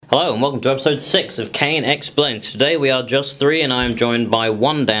Hello and welcome to episode 6 of Kane Explains. Today we are just 3 and I am joined by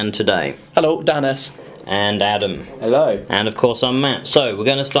one Dan today. Hello, Dan S. And Adam. Hello. And of course I'm Matt. So we're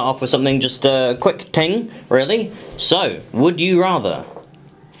going to start off with something just a quick ting, really. So, would you rather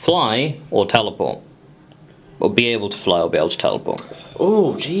fly or teleport? Or be able to fly or be able to teleport?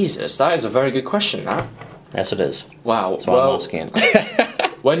 Oh, Jesus, that is a very good question, that. Yes it is. Wow. That's why I'm asking it.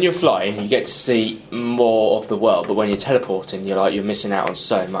 When you're flying, you get to see more of the world, but when you're teleporting, you're missing out on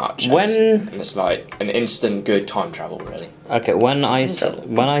so much. And it's like an instant good time travel, really. Okay, when I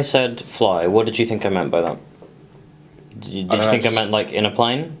said fly, what did you think I meant by that? Did you think I meant like in a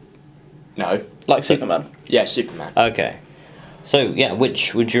plane? No. Like Superman. Yeah, Superman. Okay. So, yeah,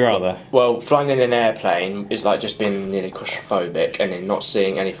 which would you rather? Well, flying in an airplane is like just being nearly claustrophobic and then not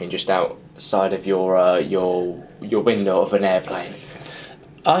seeing anything just outside of your window of an airplane.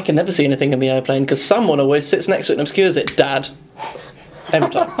 I can never see anything in the airplane because someone always sits next to it and obscures it. Dad. Every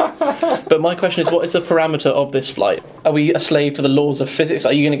time. But my question is, what is the parameter of this flight? Are we a slave to the laws of physics?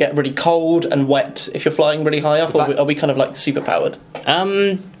 Are you going to get really cold and wet if you're flying really high up, or are we kind of like super powered?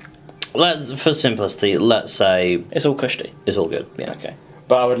 For simplicity, let's say it's all cushy. It's all good. Yeah. Okay.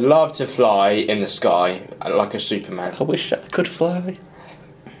 But I would love to fly in the sky like a Superman. I wish I could fly.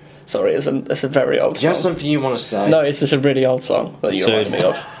 Sorry, it's a very old song. Do you have something you want to say? No, it's just a really old song that you remind me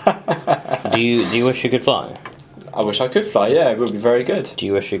of. Do you wish you could fly? I wish I could fly, yeah, it would be very good. Do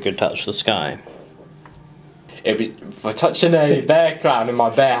you wish you could touch the sky? If I touching a bear cloud in my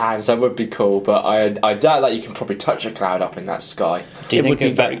bare hands, that would be cool, but I doubt that you can probably touch a cloud up in that sky. It would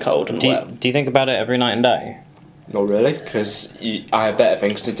be very cold and wet. Do you think about it every night and day? Not really, because I have better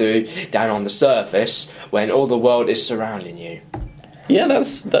things to do down on the surface when all the world is surrounding you. Yeah,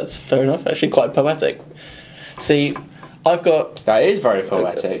 that's fair enough. Actually, quite poetic. See, That is very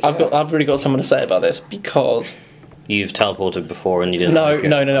poetic. I've really got something to say about this because you've teleported before and you didn't. No.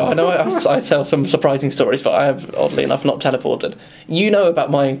 I know I tell some surprising stories, but I have, oddly enough, not teleported. You know about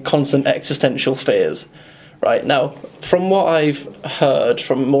my constant existential fears, right? Now, from what I've heard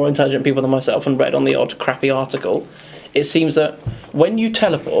from more intelligent people than myself and read on the odd crappy article, it seems that when you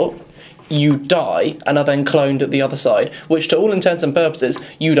teleport, you die and are then cloned at the other side, which to all intents and purposes,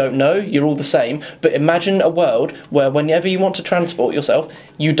 you don't know, you're all the same, but imagine a world where whenever you want to transport yourself,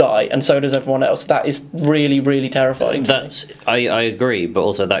 you die, and so does everyone else. That is really, really terrifying to me. I agree, but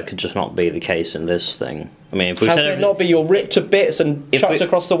also that could just not be the case in this thing. I mean, if we said not be, you're ripped to bits and chucked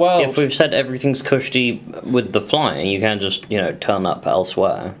across the world. If we've said everything's cushy with the flying, you can just, turn up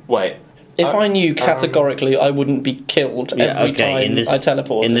elsewhere. Wait. If I knew categorically I wouldn't be killed every time I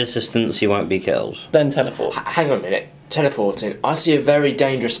teleported. In this instance, you won't be killed. Then teleport. Hang on a minute. Teleporting. I see a very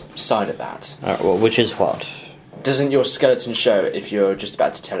dangerous side of that. Well, which is what? Doesn't your skeleton show if you're just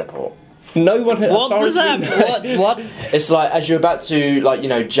about to teleport? No one. What does that? What? It's like as you're about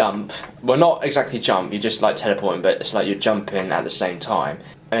to jump. Well, not exactly jump. You're just teleporting, but it's like you're jumping at the same time.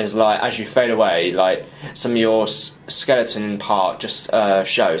 And it's like as you fade away, some of your skeleton part just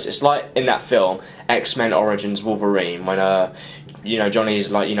shows. It's like in that film X-Men Origins Wolverine when Johnny's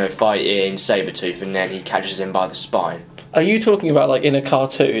fighting Sabretooth and then he catches him by the spine. Are you talking about in a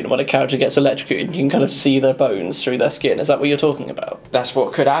cartoon when a character gets electrocuted and you can kind of see their bones through their skin? Is that what you're talking about? That's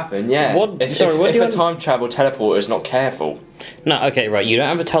what could happen, yeah. If a time travel teleporter is not careful. No, okay, right. You don't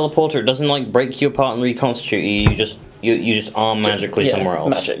have a teleporter. It doesn't break you apart and reconstitute you. You just are magically somewhere else.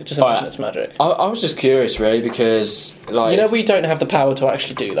 Magic. Just imagine it's magic. I was just curious, really, because we don't have the power to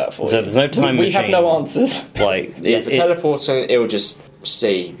actually do that for you. So there's no time machine. We have no answers. For teleporting, it will just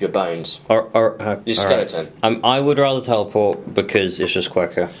see your bones, your skeleton. Right. I would rather teleport because it's just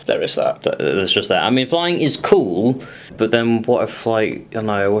quicker. There is that. There's just that. I mean, flying is cool, but then what if what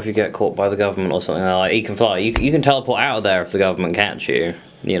if you get caught by the government or something? You can fly. You can teleport out of there if the government catch you.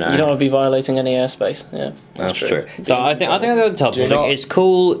 You don't want to be violating any airspace. Yeah, that's true. So I think I'll go with teleporting. It's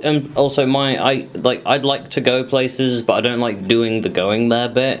cool, and also I'd like to go places, but I don't like doing the going there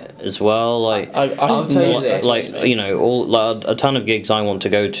bit as well. I'll tell you this. A ton of gigs I want to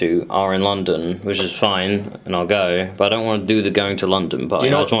go to are in London, which is fine, and I'll go. But I don't want to do the going to London. But do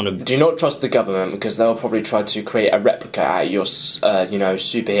you not trust the government because they'll probably try to create a replica out of your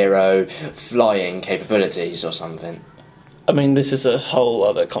superhero flying capabilities or something. I mean, this is a whole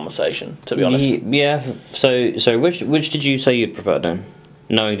other conversation, to be honest. Yeah. So which did you say you'd prefer, then?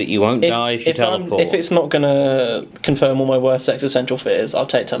 Knowing that you won't die if you teleport. If it's not going to confirm all my worst existential fears, I'll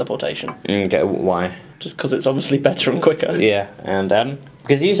take teleportation. Okay, why? Just because it's obviously better and quicker. Yeah, and Adam?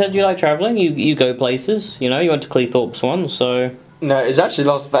 Because you said you like travelling, you go places, you went to Cleethorpes once, so... No, it's actually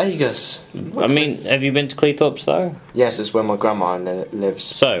Las Vegas. I mean, have you been to Cleethorpes, though? Yes, it's where my grandma lives.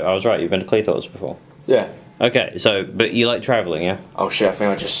 So, I was right, you've been to Cleethorpes before? Yeah. Okay, so, but you like travelling, yeah? Oh shit, I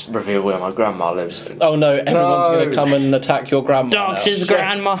think I just revealed where my grandma lives. Oh no, everyone's No. going to come and attack your grandma. Dogs now. his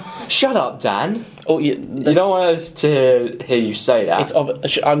grandma! Shut up, Dan. Oh, You don't want us to hear you say that.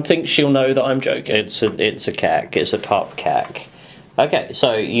 I think she'll know that I'm joking. It's a cack. It's a top cack. Okay,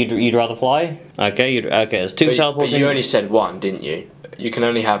 so you'd rather fly? Okay, it's two teleporting. But you only said one, didn't you? You can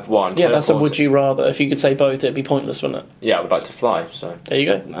only have one. Yeah, that's a teleporting. would you rather. If you could say both, it'd be pointless, wouldn't it? Yeah, I would like to fly, so. There you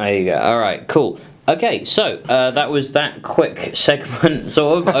go. There you go. All right, cool. Okay, so that was that quick segment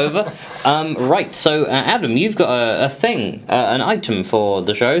sort of over. Right, so Adam, you've got a thing, an item for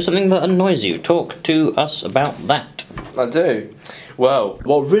the show, something that annoys you. Talk to us about that. I do. Well,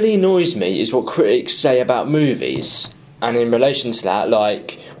 what really annoys me is what critics say about movies. And in relation to that,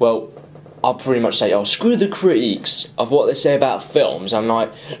 like, well, I'll pretty much say, oh, screw the critiques of what they say about films. I'm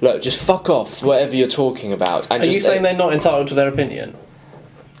like, look, just fuck off, whatever you're talking about. And Are you saying they're not entitled to their opinion?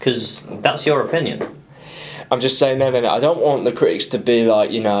 Because that's your opinion. I'm just saying, no. I don't want the critics to be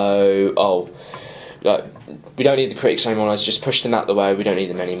like, oh, like, we don't need the critics anymore. Let's just push them out the way. We don't need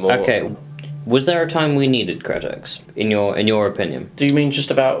them anymore. Okay, was there a time we needed critics, in your opinion? Do you mean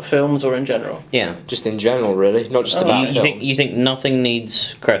just about films or in general? Yeah. Just in general, really, not just about films. You think nothing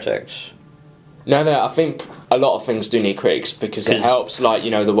needs critics? No, I think a lot of things do need critics because it helps, like,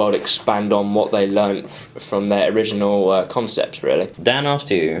 the world expand on what they learnt from their original concepts, really. Dan asked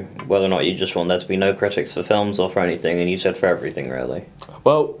you whether or not you just want there to be no critics for films or for anything, and you said for everything, really.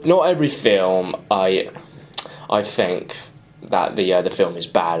 Well, not every film I think that the film is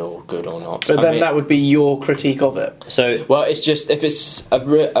bad or good or not. But then that would be your critique of it. So, well, it's just if it's a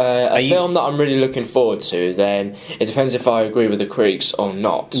film that I'm really looking forward to, then it depends if I agree with the critics or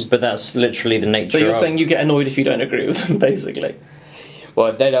not. But that's literally the nature. So you're saying you get annoyed if you don't agree with them, basically. Well,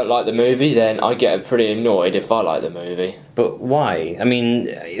 if they don't like the movie, then I get pretty annoyed if I like the movie. But why? I mean,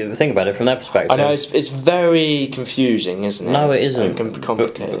 think about it from their perspective. I know it's very confusing, isn't it? No, it isn't. And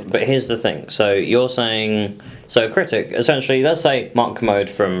complicated. But here's the thing. So you're saying, so a critic, essentially, let's say Mark Commode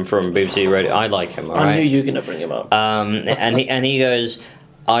from BBC Radio. I like him. All right? I knew you were going to bring him up. And he goes,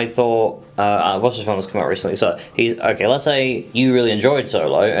 I thought, what's the film that's come out recently? So he's okay. Let's say you really enjoyed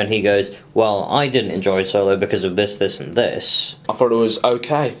Solo, and he goes, well, I didn't enjoy Solo because of this, and this. I thought it was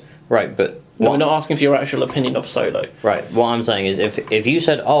okay. Right, but No, we're not asking for your actual opinion of Solo. right. What I'm saying is, if you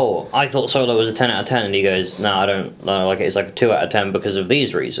said, oh, I thought Solo was a 10 out of 10, and he goes, no, I don't like it. It's like a 2 out of 10 because of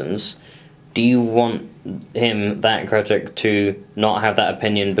these reasons. Do you want him, that critic, to not have that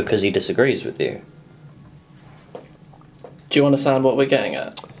opinion because he disagrees with you? Do you understand what we're getting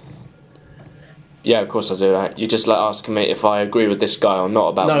at? Yeah, of course I do. You just asking me if I agree with this guy or not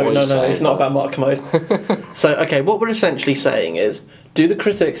about what he's saying. No, it's not about Mark Commode. So, okay, what we're essentially saying is, do the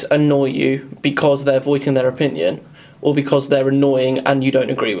critics annoy you because they're voicing their opinion, or because they're annoying and you don't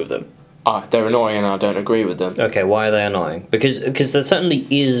agree with them? They're annoying and I don't agree with them. Okay, why are they annoying? Because there certainly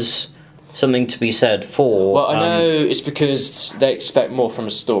is something to be said for... Well, I know it's because they expect more from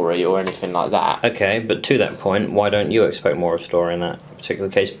a story or anything like that. Okay, but to that point, why don't you expect more of a story in that particular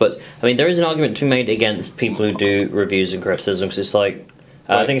case? But, I mean, there is an argument to be made against people who do reviews and criticism, because it's like...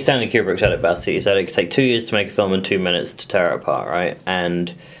 I think Stanley Kubrick said it best. He said it could take 2 years to make a film and 2 minutes to tear it apart, right?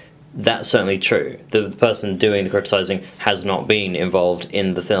 And that's certainly true. The person doing the criticising has not been involved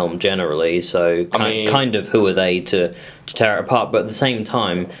in the film generally, so kind of who are they to tear it apart? But at the same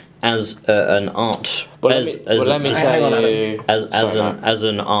time, as an art, as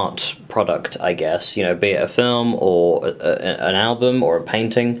an art product, I guess, be it a film or an album or a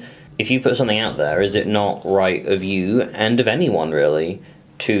painting. If you put something out there, is it not right of you and of anyone really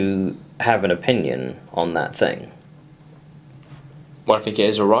to have an opinion on that thing? Well, I think it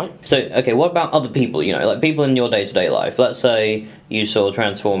is alright. So, okay, what about other people, like people in your day-to-day life? Let's say you saw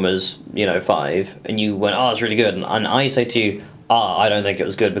Transformers, 5, and you went, oh, it's really good, and I say to you, I don't think it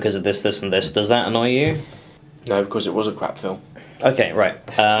was good because of this, and this. Does that annoy you? No, because it was a crap film. Okay, right.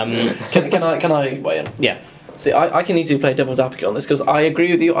 Can I weigh in? Yeah. See, I can easily play devil's advocate on this, because I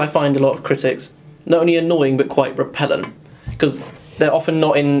agree with you. I find a lot of critics not only annoying, but quite repellent, because they're often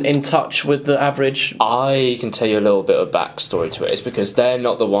not in touch with the average... I can tell you a little bit of backstory to it. It's because they're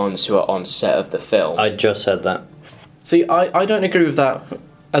not the ones who are on set of the film. I just said that. See, I don't agree with that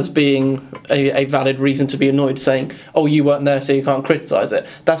as being a valid reason to be annoyed, saying, oh, you weren't there, so you can't criticise it.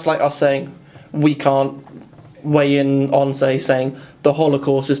 That's like us saying, we can't weigh in on, saying the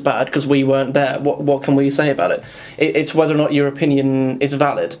Holocaust is bad because we weren't there. What can we say about it? It's whether or not your opinion is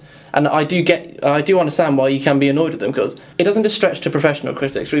valid. And I do understand why you can be annoyed with them, because it doesn't just stretch to professional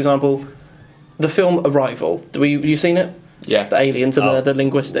critics. For example, the film Arrival. You've seen it? Yeah. The aliens and the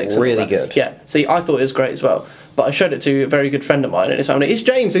linguistics. And really all that. good. Yeah. See, I thought it was great as well. But I showed it to a very good friend of mine and his family. It's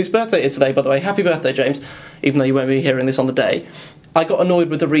James, whose birthday it is today, by the way. Happy birthday, James. Even though you won't be hearing this on the day. I got annoyed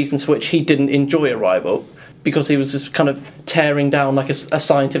with the reasons for which he didn't enjoy Arrival, because he was just kind of tearing down like a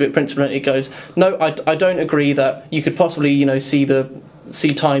scientific principle, and he goes, no, I don't agree that you could possibly,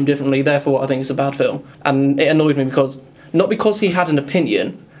 see time differently, therefore I think it's a bad film. And it annoyed me because, not because he had an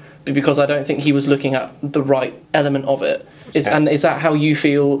opinion, but because I don't think he was looking at the right element of it. And is that how you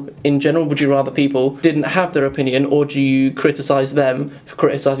feel in general? Would you rather people didn't have their opinion, or do you criticise them for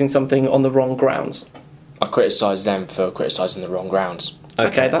criticising something on the wrong grounds? I criticise them for criticising the wrong grounds.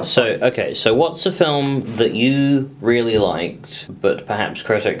 Okay, that's so what's a film that you really liked, but perhaps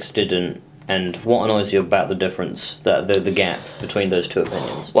critics didn't, and what annoys you about the difference, the gap between those two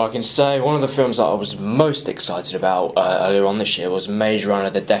opinions? Well, I can say one of the films that I was most excited about earlier on this year was Maze Runner: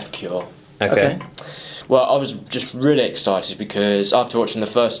 The Death Cure. Okay. Well, I was just really excited because after watching the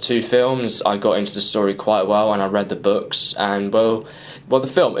first two films, I got into the story quite well, and I read the books, and well, the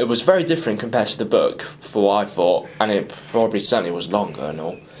film, it was very different compared to the book, for what I thought, and it probably certainly was longer and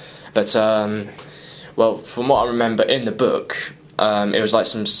all. But, from what I remember in the book, it was like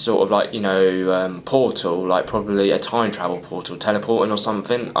some sort of portal, like probably a time travel portal, teleporting or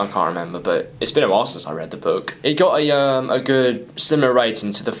something. I can't remember, but it's been a while since I read the book. It got a good similar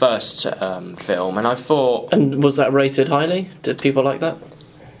rating to the first film, and I thought... And was that rated highly? Did people like that?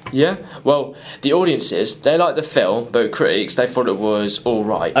 Yeah, well, the audiences, they liked the film, but critics, they thought it was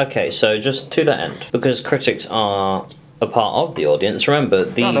alright. Okay, so just to that end, because critics are a part of the audience,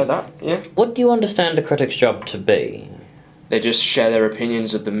 remember, I know that, yeah. What do you understand a critic's job to be? They just share their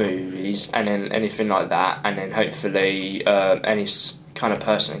opinions of the movies, and then anything like that, and then hopefully any kind of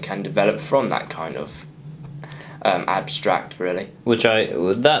person can develop from that kind of abstract, really. Which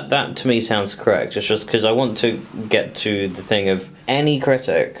that to me sounds correct. It's just because I want to get to the thing of any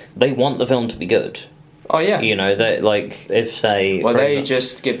critic, they want the film to be good. Oh yeah. They if say. Well, they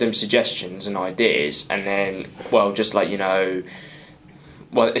just give them suggestions and ideas, and then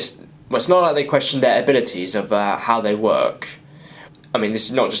it's not like they question their abilities of how they work. I mean, this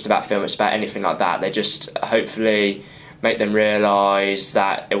is not just about film; it's about anything like that. They just hopefully make them realise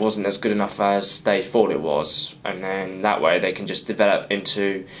that it wasn't as good enough as they thought it was, and then that way they can just develop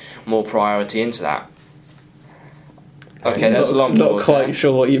into more priority into that. Okay, that's a long Not pause quite there.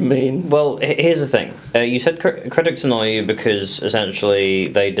 sure what you mean. Well, here's the thing. You said critics annoy you because essentially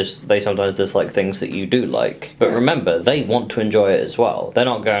they sometimes dislike things that you do like. But remember, they want to enjoy it as well. They're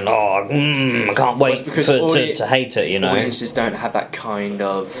not going, I can't wait to hate it, Audiences don't have that kind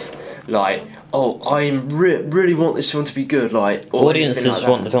of, I really want this film to be good, Audiences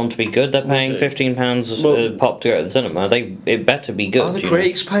want the film to be good. They're paying £15 a pop to go to the cinema. It better be good. Are the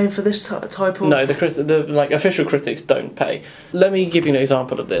critics paying for this type of... No, the official critics don't pay. Let me give you an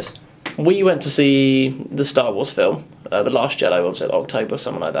example of this. We went to see the Star Wars film, The Last Jedi, what was it, October,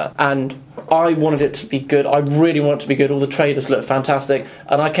 something like that. And I wanted it to be good. I really wanted it to be good. All the trailers looked fantastic.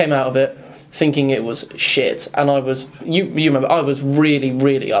 And I came out of it thinking it was shit, and I was you remember I was really,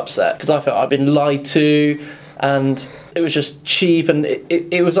 really upset because I felt I'd been lied to, and it was just cheap, and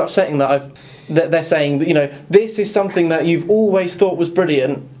it was upsetting that they're saying that this is something that you've always thought was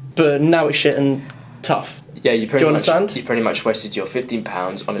brilliant, but now it's shit and tough. Yeah, you pretty understand? much wasted your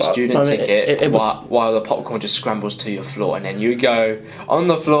 £15 on a student ticket while the popcorn just scrambles to your floor, and then you go on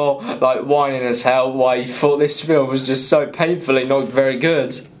the floor whining as hell why you thought this film was just so painfully not very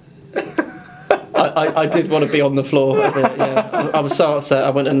good. I did want to be on the floor a bit, yeah. I was so upset I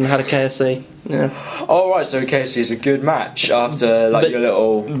went and had a KFC. Yeah. Alright, so KFC is a good match after your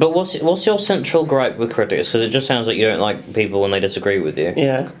little... But what's your central gripe with critics? Because it just sounds like you don't like people when they disagree with you.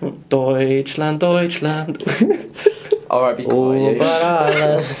 Yeah. Deutschland. Alright, be quiet.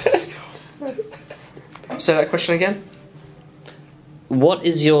 Say that question again? What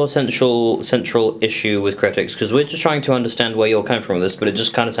is your central issue with critics? Because we're just trying to understand where you're coming from with this, but it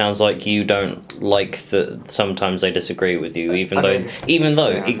just kind of sounds like you don't like that sometimes they disagree with you, even though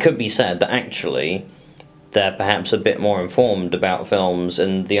it could be said that actually they're perhaps a bit more informed about films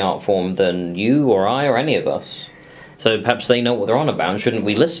and the art form than you or I or any of us. So perhaps they know what they're on about, and shouldn't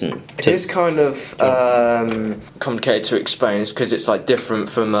we listen? It is kind of complicated to explain, because it's different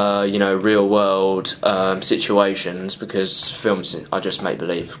from real world situations, because films are just make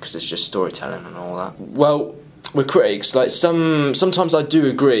believe, because it's just storytelling and all that. Well, with critics, sometimes I do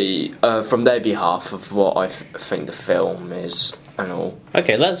agree from their behalf of what I think the film is and all.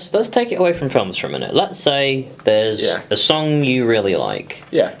 Okay, let's take it away from films for a minute. Let's say there's a song you really like.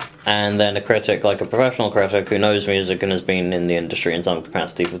 Yeah. And then a critic, like a professional critic who knows music and has been in the industry in some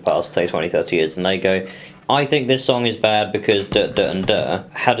capacity for the past, say, 20, 30 years, and they go, I think this song is bad because and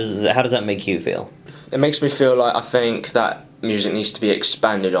How does that make you feel? It makes me feel like I think that music needs to be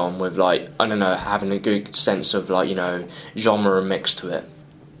expanded on with, like, I don't know, having a good sense of, like, you know, genre mixed to it,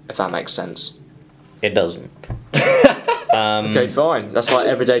 if that makes sense. It doesn't. Okay, fine. That's like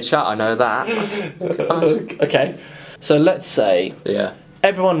everyday chat, I know that. Okay, so let's say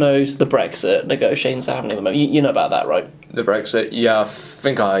everyone knows the Brexit negotiations are happening at the moment. You know about that, right? The Brexit, yeah, I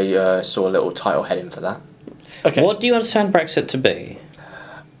think I saw a little title heading for that. Okay. What do you understand Brexit to be?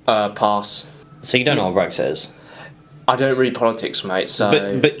 Pass. So you don't know what Brexit is? I don't read politics, mate.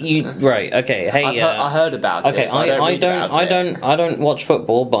 So, but you right? Okay. Hey, I heard about it. Okay, I don't watch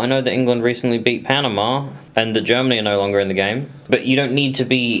football, but I know that England recently beat Panama, and that Germany are no longer in the game. But you don't need to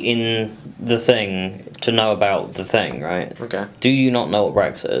be in the thing to know about the thing, right? Okay. Do you not know what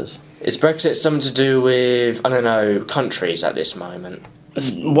Brexit is? Is Brexit something to do with, I don't know, countries at this moment?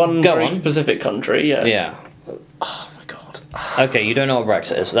 One very specific country, yeah. Yeah. Oh my god. Okay, you don't know what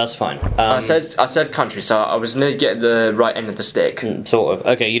Brexit is. That's fine. I said country, so I was near getting the right end of the stick. Sort of.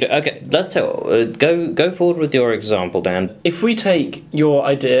 Okay. Okay. Let's tell. Go forward with your example, Dan. If we take your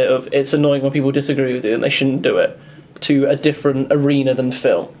idea of it's annoying when people disagree with you and they shouldn't do it to a different arena than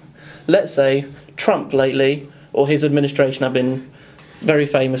film, let's say Trump lately or his administration have been very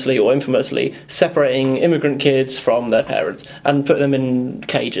famously or infamously separating immigrant kids from their parents and put them in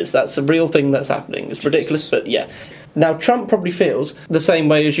cages. That's a real thing that's happening. It's ridiculous, but yeah. Now, Trump probably feels the same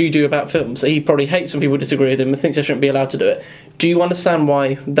way as you do about films. He probably hates when people disagree with him and thinks they shouldn't be allowed to do it. Do you understand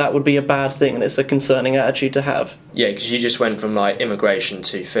why that would be a bad thing and it's a concerning attitude to have? Yeah, because you just went from, like, immigration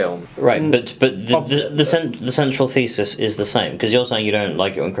to film. Right, but the central thesis is the same, because you're saying you don't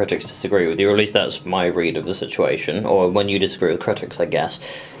like it when critics disagree with you, or at least that's my read of the situation, or when you disagree with critics, I guess.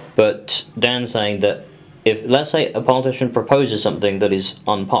 But Dan's saying that if, let's say, a politician proposes something that is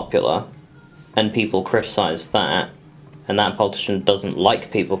unpopular, and people criticise that, and that politician doesn't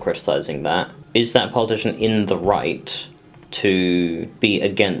like people criticising that, is that politician in the right to be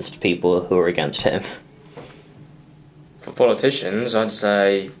against people who are against him? For politicians, I'd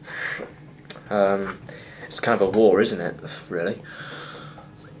say it's kind of a war, isn't it, really?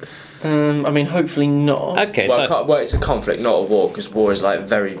 I mean, hopefully not. Okay. Well, it's a conflict, not a war, because war is like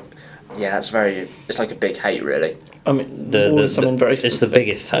very... Yeah, it's like a big hate, really. I mean, something very specific. It's the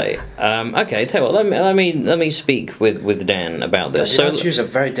biggest hate. Okay, tell you what, let me speak with Dan about this. I choose a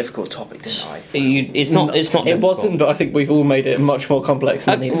very difficult topic, didn't I? It's not. It difficult. wasn't, but I think we've all made it much more complex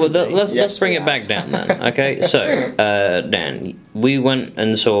than it needs to be. Let's bring it back down then. Okay, so Dan, we went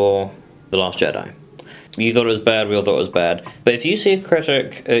and saw The Last Jedi. You thought it was bad, we all thought it was bad. But if you see a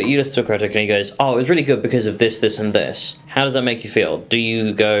critic, you listen to a critic and he goes, oh, it was really good because of this, this and this, how does that make you feel? Do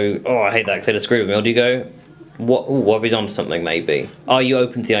you go, oh, I hate that because they disagree with me? Or do you go, what have we done to something maybe? Are you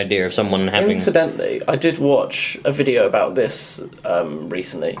open to the idea of someone having... Incidentally, I did watch a video about this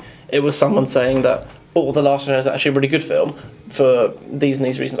recently. It was someone saying that, The Last Jedi is actually a really good film for these and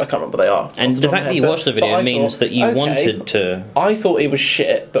these reasons. I can't remember what they are. And the fact that you watched the video means that you wanted to... I thought it was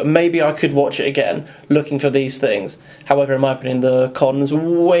shit, but maybe I could watch it again, looking for these things. However, in my opinion, the cons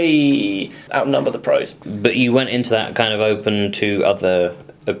way outnumber the pros. But you went into that kind of open to other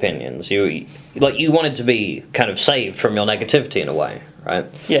opinions. You wanted to be kind of saved from your negativity in a way, right?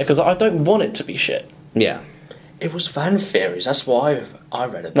 Yeah, because I don't want it to be shit. Yeah. It was fan theories, that's why I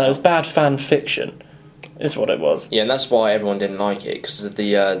read it. No, it was bad fan fiction. Is what it was. Yeah, and that's why everyone didn't like it, because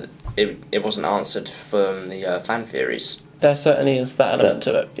it wasn't answered from the fan theories. There certainly is that element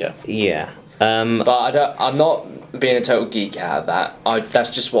to it, yeah. Yeah. But I'm not being a total geek out of that.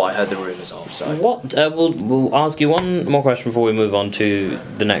 That's just what I heard the rumours of. So we'll ask you one more question before we move on to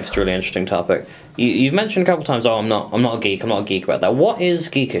the next really interesting topic. You've mentioned a couple of times, I'm not a geek. I'm not a geek about that. What is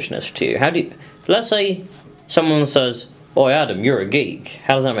geekishness to you? Let's say someone says, "Oh, Adam, you're a geek."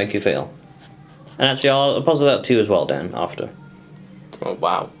 How does that make you feel? And actually, I'll posit that to you as well, Dan, after. Oh,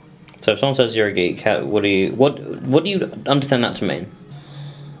 wow. So if someone says you're a geek, what do you understand that to mean?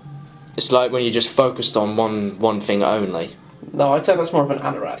 It's like when you're just focused on one thing only. No, I'd say that's more of an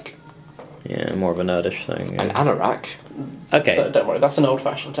anorak. Yeah, more of a nerdish thing. Yeah. An anorak? Okay. Don't worry, that's an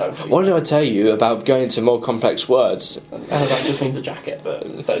old-fashioned term. What did I tell you about going into more complex words? Anorak just means a jacket,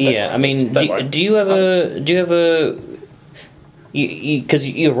 but... Yeah, I mean, do you ever... Because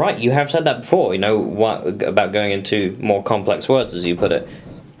you're right, you have said that before, about going into more complex words, as you put it.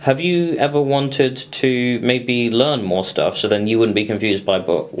 Have you ever wanted to maybe learn more stuff so then you wouldn't be confused by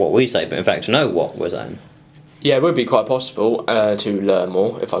what we say, but in fact to know what we're saying? Yeah, it would be quite possible to learn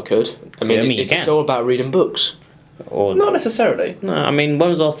more if I could. I mean, you it's can. all about reading books. Or Not necessarily. no, I mean, when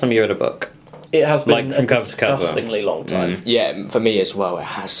was the last time you read a book? It has been Like, from a cover to cover. disgustingly long time. Yeah, for me as well, it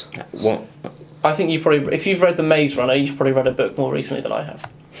has. What? I think you probably, if you've read The Maze Runner, you've probably read a book more recently than I have.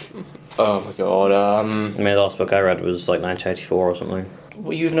 Oh my god. I mean, the last book I read was like 1984 or something.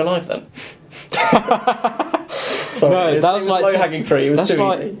 Were you even alive then? No, Sorry, that was like low-hanging fruit. It was That's too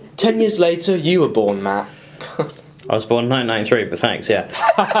like easy. 10 years later, you were born, Matt. I was born in 1993, but thanks, yeah.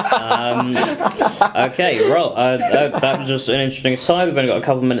 Okay, well, that was just an interesting aside. We've only got a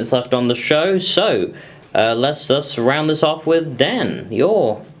couple of minutes left on the show, so let's round this off with Dan,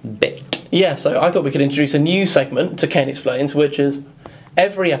 your bit. Yeah, so I thought we could introduce a new segment to Kane Explains, which is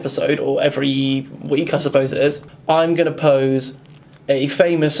every episode, or every week I suppose it is, I'm going to pose a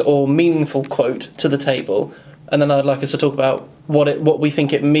famous or meaningful quote to the table, and then I'd like us to talk about what we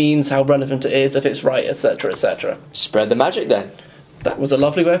think it means, how relevant it is, if it's right, etc, etc. Spread the magic then. That was a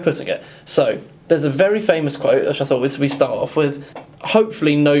lovely way of putting it. So, there's a very famous quote, which I thought we start off with.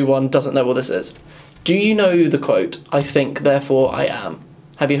 Hopefully no one doesn't know what this is. Do you know the quote, "I think, therefore I am"?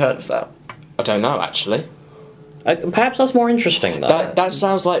 Have you heard of that? I don't know, actually. Perhaps that's more interesting, though. That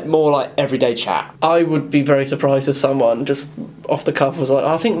sounds like more like everyday chat. I would be very surprised if someone just off the cuff was like,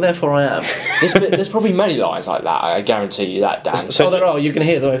 "I think, therefore I am." There's probably many lines like that, I guarantee you that, Dan. So There are. You can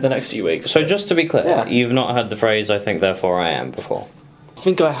hear them over the next few weeks. So just to be clear, Yeah. you've not heard the phrase "I think, therefore I am" before. I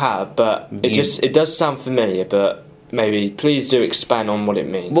think I have, but it does sound familiar, but maybe please do expand on what it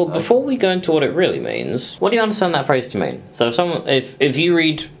means. Well, before we go into what it really means, what do you understand that phrase to mean? So if you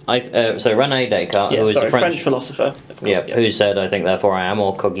read, so Rene Descartes, who is a French philosopher. who said "I think, therefore I am,"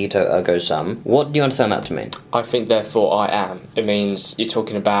 or "Cogito ergo sum," what do you understand that to mean? I think, therefore I am. It means you're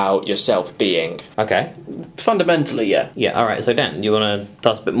talking about yourself being. Okay. Fundamentally, yeah. Yeah. All right. So Dan, you want to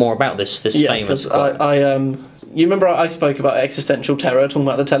tell us a bit more about this Yeah, famous because quote? you remember I spoke about existential terror, talking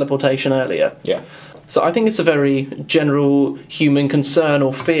about the teleportation earlier. Yeah. So I think it's a very general human concern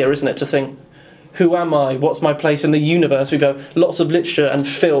or fear, isn't it, to think, who am I? What's my place in the universe? We go, lots of literature and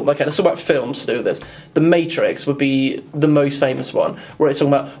film. Okay, let's talk about films to do with this. The Matrix would be the most famous one, where it's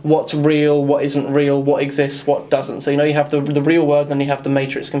talking about what's real, what isn't real, what exists, what doesn't. So, you have the real world, and then you have the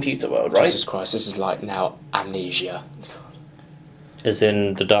Matrix computer world, right? Jesus Christ, this is like now amnesia. As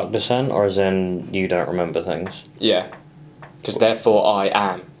in The Dark Descent, or as in you don't remember things? Yeah. Because therefore I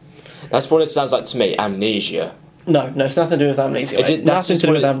am. That's what it sounds like to me, amnesia. No, it's nothing to do with amnesia. Nothing to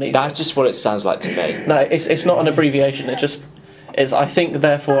do with amnesia. That's just what it sounds like to me. No, it's not an abbreviation. It just is. I think,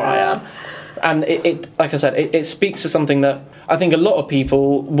 therefore I am, and it like I said, it speaks to something that I think a lot of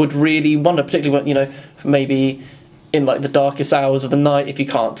people would really wonder, particularly when maybe in like the darkest hours of the night, if you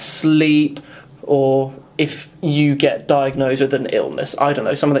can't sleep, or if you get diagnosed with an illness. I don't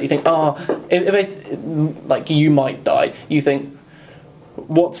know, something that you think, if it's like you might die. You think,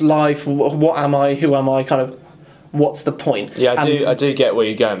 what's life? What am I? Who am I? Kind of. What's the point? Yeah, I do get where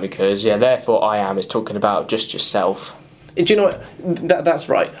you're going, because therefore I am is talking about just yourself. Do you know what? That's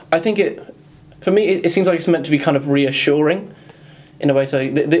right. I think for me, it seems like it's meant to be kind of reassuring, in a way.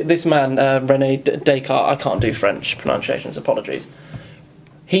 So this man, Rene Descartes, I can't do French pronunciations. Apologies.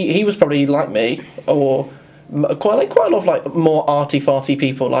 He was probably like me, or quite a lot of like more arty-farty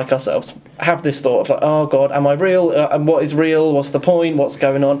people like ourselves have this thought of like, oh God, am I real? And what is real? What's the point? What's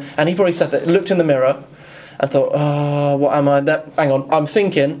going on? And he probably said that, looked in the mirror and thought, what am I? Hang on, I'm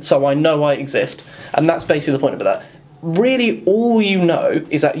thinking, so I know I exist. And that's basically the point of that. Really, all you know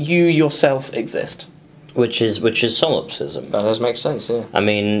is that you yourself exist. Which is solipsism. That does make sense, yeah. I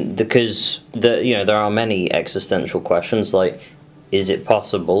mean, because there are many existential questions like, is it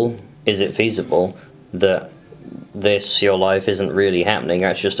possible, is it feasible that your life isn't really happening?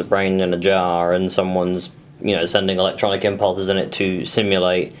 It's just a brain in a jar, and someone's sending electronic impulses in it to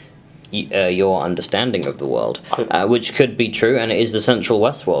simulate your understanding of the world, which could be true, and it is the central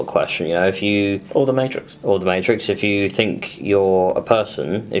Westworld question. Or the Matrix. If you think you're a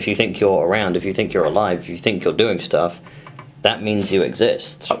person, if you think you're around, if you think you're alive, if you think you're doing stuff, that means you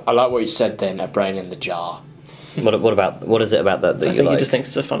exist. I like what you said then, a brain in the jar. What is it about that I think he just thinks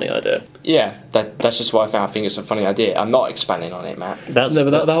it's a funny idea. Yeah, that's just why I think it's a funny idea. I'm not expanding on it, Matt. But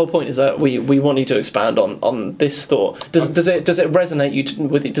the whole point is that we want you to expand on this thought. Does it resonate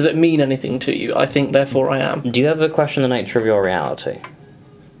with you? Does it mean anything to you? I think, therefore I am. Do you ever question the nature of your reality?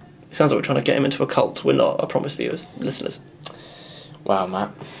 It sounds like we're trying to get him into a cult. We're not, I promise, viewers, listeners. Wow,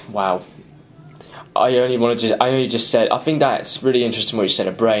 Matt. Wow. I only just said, I think that's really interesting what you said,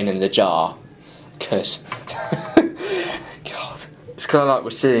 a brain in the jar. Because, God, it's kind of like we're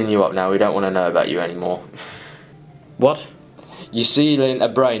sealing you up now. We don't want to know about you anymore. What? You're sealing a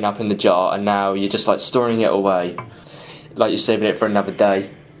brain up in the jar, and now you're just like storing it away, like you're saving it for another day.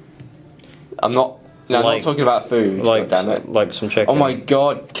 I'm not talking about food. Like, damn it. Like some chicken. Oh my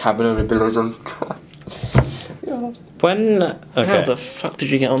god, cannibalism. When okay, How the fuck did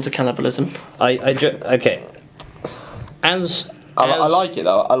you get onto cannibalism? okay. I like it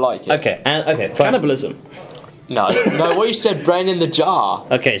though. I like it. Okay, fine. Cannibalism. No, what you said, brain in the jar.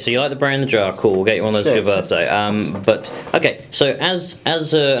 Okay, so you like the brain in the jar, cool. We'll get you one of those for your birthday. But okay, so as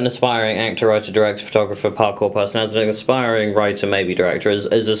an aspiring actor, writer, director, photographer, parkour person, as an aspiring writer, maybe director, is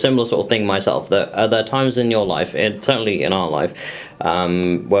a similar sort of thing myself. That there are times in your life, certainly in our life,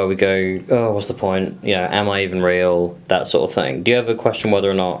 where we go, oh, what's the point? You know, am I even real? That sort of thing. Do you ever question whether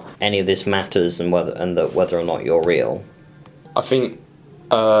or not any of this matters and whether or not you're real? I think.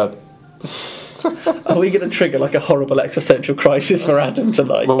 Are we going to trigger like a horrible existential crisis for Adam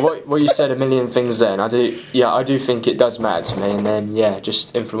tonight? Well, what you said a million things then. I do think it does matter to me, and then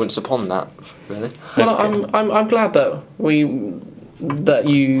just influence upon that. Really. Well, I'm glad that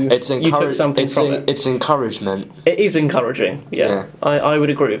you took something from it. It's encouragement. It is encouraging. Yeah. I would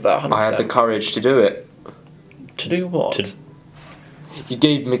agree with that. 100%. I had the courage to do it. To do what? You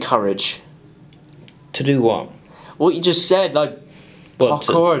gave me courage. To do what? What you just said, like.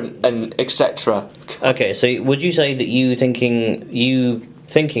 Parkour and etc. Okay, so would you say that you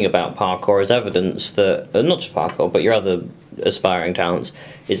thinking about parkour is evidence that not just parkour, but your other aspiring talents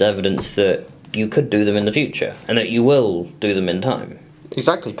is evidence that you could do them in the future and that you will do them in time?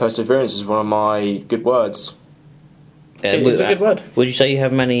 Exactly, perseverance is one of my good words. It is a good word. Would you say you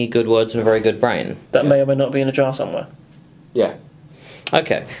have many good words and a very good brain? That may or may not be in a jar somewhere. Yeah.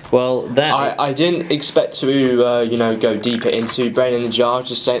 Okay, well that I didn't expect to go deeper into brain in the jar. I was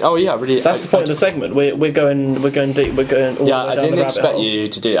just saying, oh yeah, really. That's the point of the segment. We're going deep. We're going. All Yeah, the way I down didn't the expect rabbit hole. you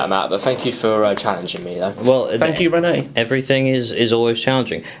to do that, Matt. But thank you for challenging me, though. Well, thank you, Rene. Everything is always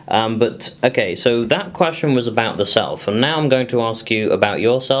challenging. But okay, so that question was about the self, and now I'm going to ask you about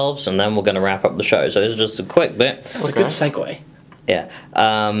yourselves, and then we're going to wrap up the show. So this is just a quick bit. That's a good segue. Yeah.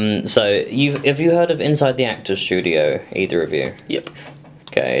 So have you heard of Inside the Actors Studio? Either of you? Yep.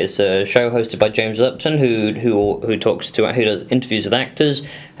 Okay, it's a show hosted by James Lipton, who does interviews with actors,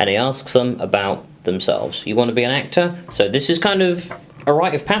 and he asks them about themselves. You want to be an actor? So this is kind of a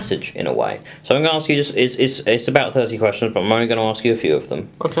rite of passage in a way. So I'm going to ask you it's about 30 questions, but I'm only going to ask you a few of them.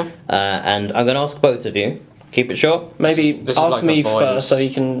 Okay. And I'm going to ask both of you. Keep it short. Maybe This is ask like me a voice. first so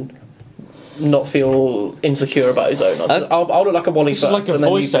he can not feel insecure about his own. I'll look like a Wally This first. is like a and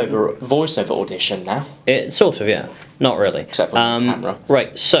then you can- voiceover audition now. It sort of, yeah. Not really. Except for the camera.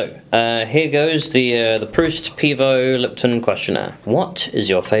 Right, so here goes the Proust Pivot Lipton questionnaire. What is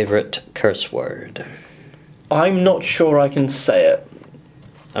your favourite curse word? I'm not sure I can say it.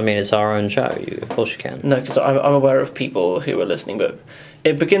 I mean, it's our own show. Of course you can. No, because I'm aware of people who are listening, but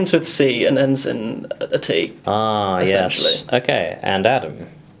it begins with C and ends in a T. Ah, yes. Essentially. Okay, and Adam,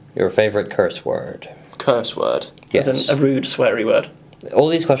 your favourite curse word? Curse word. Yes. As in a rude, sweary word. All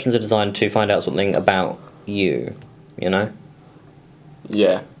these questions are designed to find out something about you, you know?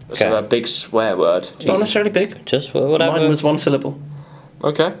 Yeah. So Okay. a big swear word. It's not necessarily big. Just whatever. Mine was one syllable.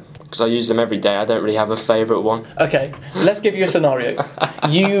 Okay. Because I use them every day. I don't really have a favourite one. Okay, let's give you a scenario.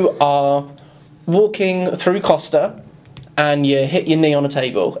 You are walking through Costa and you hit your knee on a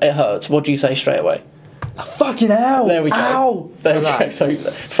table. It hurts. What do you say straight away? Fucking hell! There we go. Ow! There we go. So,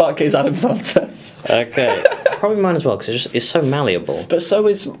 fuck is Adam's answer. Okay. Probably mine as well, because it's so malleable. But so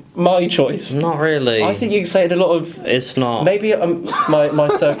is my choice. Not really. I think you can say it a lot of... It's not. Maybe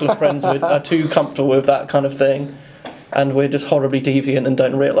my circle of friends are too comfortable with that kind of thing, and we're just horribly deviant and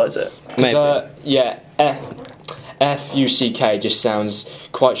don't realise it. Maybe. Yeah, F-U-C-K just sounds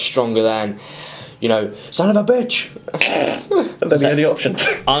quite stronger than, son of a bitch. They're the only options.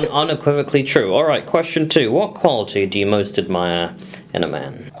 Unequivocally true. Alright, question 2. What quality do you most admire in a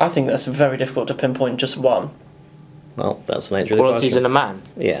man? I think that's very difficult to pinpoint just one. Well, that's the nature Qualities of in the a man.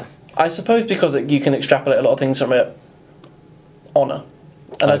 question. Yeah. I suppose because you can extrapolate a lot of things from it. Honour.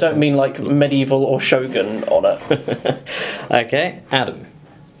 And I don't mean like medieval or shogun honour. Okay, Adam.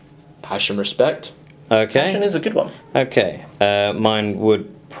 Passion, respect. Okay. Passion is a good one. Okay. Mine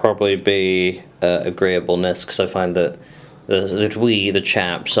would probably be agreeableness, because I find that we, the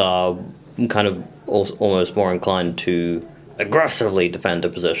chaps, are kind of almost more inclined to aggressively defend a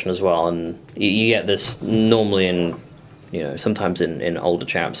position as well, and you get this normally in, sometimes in older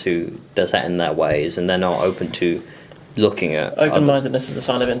chaps who they're set in their ways and they're not open to looking at Open-mindedness is a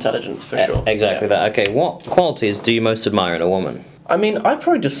sign of intelligence, for sure. Exactly Yeah. that. Okay, what qualities do you most admire in a woman? I mean, I'd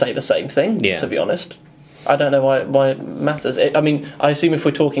probably just say the same thing, Yeah. to be honest. I don't know why it matters. I assume if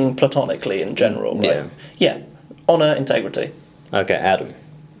we're talking platonically in general, right? Yeah. Yeah. Honour, integrity. Okay, Adam.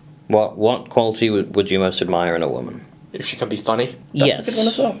 What quality would you most admire in a woman? If she can be funny. That's a good one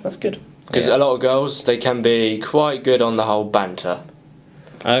as well. That's good. Because a lot of girls, they can be quite good on the whole banter.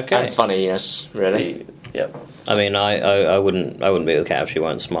 Okay. And funniness, really. Yeah. I mean, I wouldn't be with Kat if she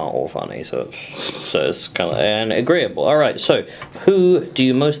weren't smart or funny, so it's kind of and agreeable. All right, so who do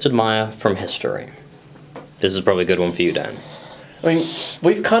you most admire from history? This is probably a good one for you, Dan. I mean,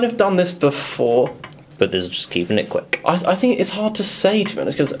 we've kind of done this before. But this is just keeping it quick. I think it's hard to say, to be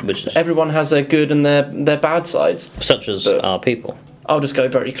honest, because Which is- everyone has their good and their bad sides. Such as our people. I'll just go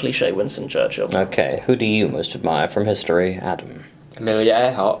very cliche Winston Churchill. Okay, who do you most admire from history, Adam? Amelia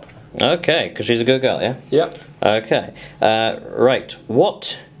Earhart. Okay, because she's a good girl, yeah? Yep. Okay. Right,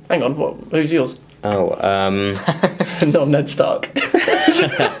 what... Hang on, who's yours? Oh, Not Ned Stark.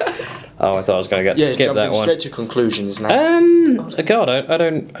 Oh, I thought I was going to Yeah, skip that jumping one. straight to conclusions now. God,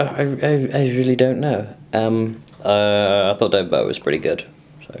 I really don't know. I thought David Bowie was pretty good,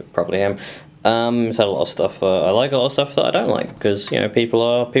 so probably him. He's had a lot of stuff. I like a lot of stuff that I don't like because people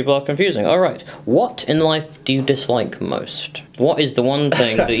are confusing. All right, what in life do you dislike most? What is the one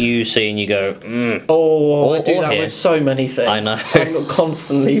thing that you see and you go, I do that here. with so many things. I know. I'm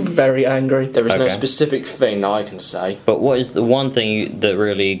constantly very angry. There is no Okay. specific thing that I can say. But what is the one thing that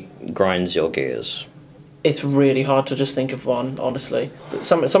really grinds your gears? It's really hard to just think of one, honestly. But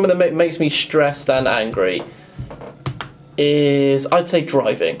some of them makes me stressed and angry is, I'd say,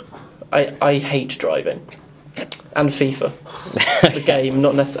 driving. I hate driving. And FIFA. The game,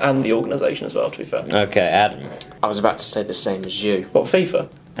 not necessarily, and the organisation as well, to be fair. Okay, Adam. I was about to say the same as you. What, FIFA?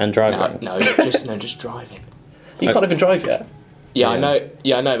 And driving. No, just driving. You can't even drive yet. Yeah, I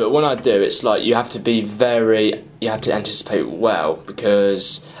know, but when I do, it's like you have to anticipate well,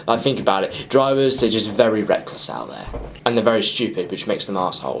 because, like, think about it, drivers, they're just very reckless out there. And they're very stupid, which makes them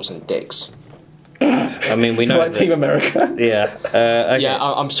assholes and dicks. I mean, we know Like that- Team America. Yeah. Okay. Yeah,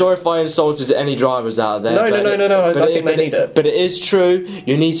 I'm sorry if I insulted any drivers out there. No, I think they need it. But it is true,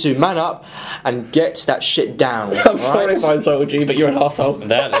 you need to man up and get that shit down. I'm sorry if I insulted you, but you're an arsehole.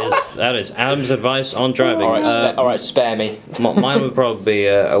 That is Adam's advice on driving. Alright, spare me. Mine would probably be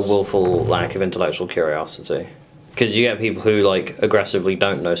a willful lack of intellectual curiosity. Because you get people who aggressively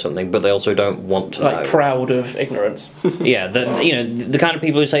don't know something, but they also don't want to know. Proud of ignorance. Yeah, the kind of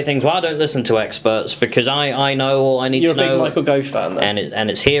people who say things. Well, I don't listen to experts because I know all I need You're to know. a big Michael Gove fan, then. and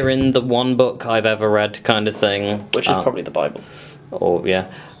it's here in the one book I've ever read, kind of thing. Which is probably the Bible. Or yeah,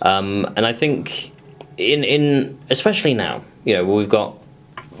 and I think in especially now, we've got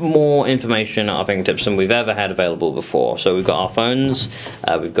more information at our fingertips than we've ever had available before. So we've got our phones,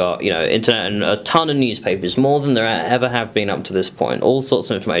 we've got internet, and a ton of newspapers, more than there ever have been up to this point. All sorts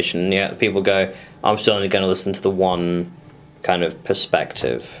of information. And yet people go, I'm still only going to listen to the one kind of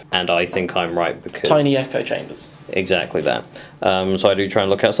perspective, and I think I'm right because Tiny echo chambers. exactly that. So I do try and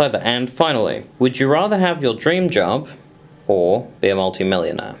look outside that. And finally, would you rather have your dream job or be a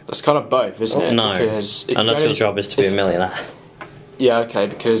multi-millionaire? That's kind of both, isn't it? No, Because if unless you your job is to be a millionaire. Yeah, okay,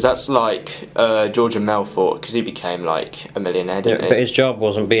 because that's like George and Mel thought, because he became like a millionaire, didn't But he? his job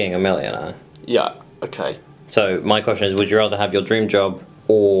wasn't being a millionaire. Yeah, okay. So my question is, would you rather have your dream job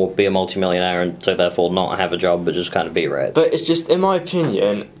or be a multi-millionaire and so therefore not have a job but just kind of be rich? But it's just, in my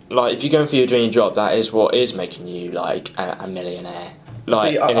opinion, like, if you're going for your dream job, that is what is making you like a millionaire.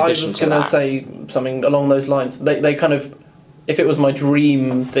 Like, See, in I addition was to going to that. say something along those lines. They kind of, if it was my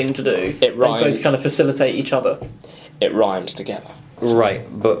dream thing to do, they rhymes. both kind of facilitate each other. It rhymes together. Right,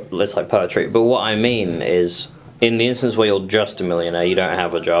 but it's like poetry. But what I mean is, in the instance where you're just a millionaire, you don't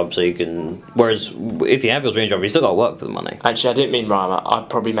have a job, so you can... Whereas, if you have your dream job, you still got to work for the money. Actually, I didn't mean rhyme, I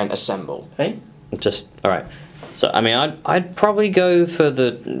probably meant assemble. Hey? Just, alright. So, I mean, I'd probably go for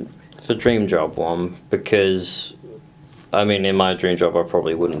the dream job one, because... I mean, in my dream job, I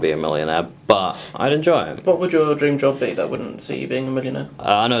probably wouldn't be a millionaire, but I'd enjoy it. What would your dream job be that wouldn't see you being a millionaire?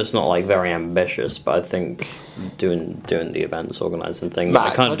 I know it's not like very ambitious, but I think doing the events, organising things,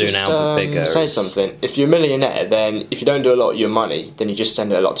 Matt, I kind of do just, now, but bigger. say something. If you're a millionaire, then if you don't do a lot of your money, then you just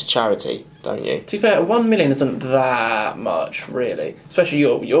send it a lot to charity, don't you? To be fair, 1 million isn't that much, really. Especially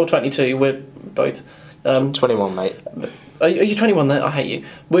you're 22, we're both... 21, mate. Are you 21 then? I hate you.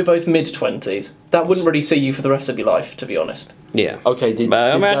 We're both mid-20s. That wouldn't really see you for the rest of your life, to be honest. Yeah. Okay,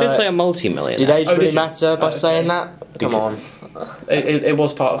 But, I did say a multi-millionaire. Did age Oh, really did you? matter by Okay. saying that? Come on. It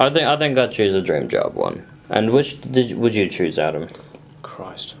was part of... I think I'd choose a dream job one. And which would you choose, Adam?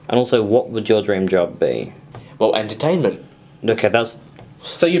 Christ. And also, what would your dream job be? Well, entertainment. Okay, that's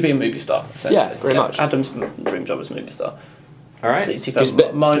So you'd be a movie star, essentially. Yeah, pretty much. Adam's dream job is movie star. all right. See,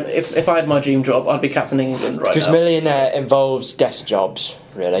 if I had my dream job, I'd be Captain England right Because now. millionaire involves desk jobs,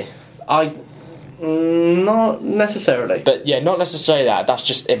 really. Not necessarily. But yeah, not necessarily that. That's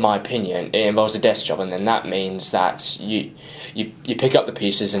just in my opinion. It involves a desk job, and then that means that you pick up the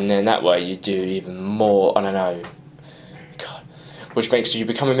pieces, and then that way you do even more. I don't know. God, which makes you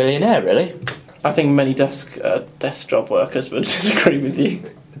become a millionaire, really. I think many desk job workers would disagree with you.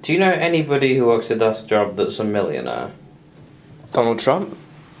 Do you know anybody who works a desk job that's a millionaire? Donald Trump.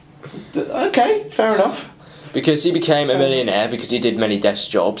 Okay, fair enough. Because he became a millionaire because he did many desk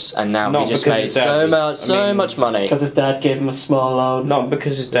jobs, and now Not he just because made his dad so much money. Because his dad gave him a small loan. Not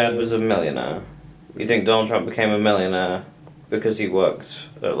because his dad was a millionaire. You think Donald Trump became a millionaire because he worked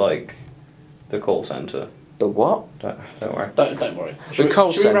at, like, the call centre? The what? Don't worry. Don't worry. The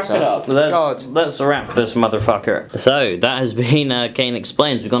call Should we wrap centre. it up? Let's wrap this motherfucker. So, that has been Kane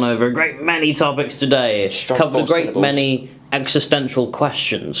Explains. We've gone over a great many topics today. Strong Covered a false great syllables. many existential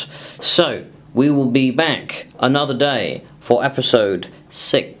questions. So, we will be back another day for episode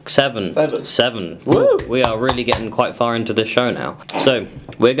 7. Woo! We are really getting quite far into this show now. So,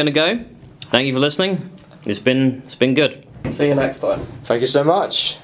 we're going to go. Thank you for listening. It's been good. See you next time. Thank you so much.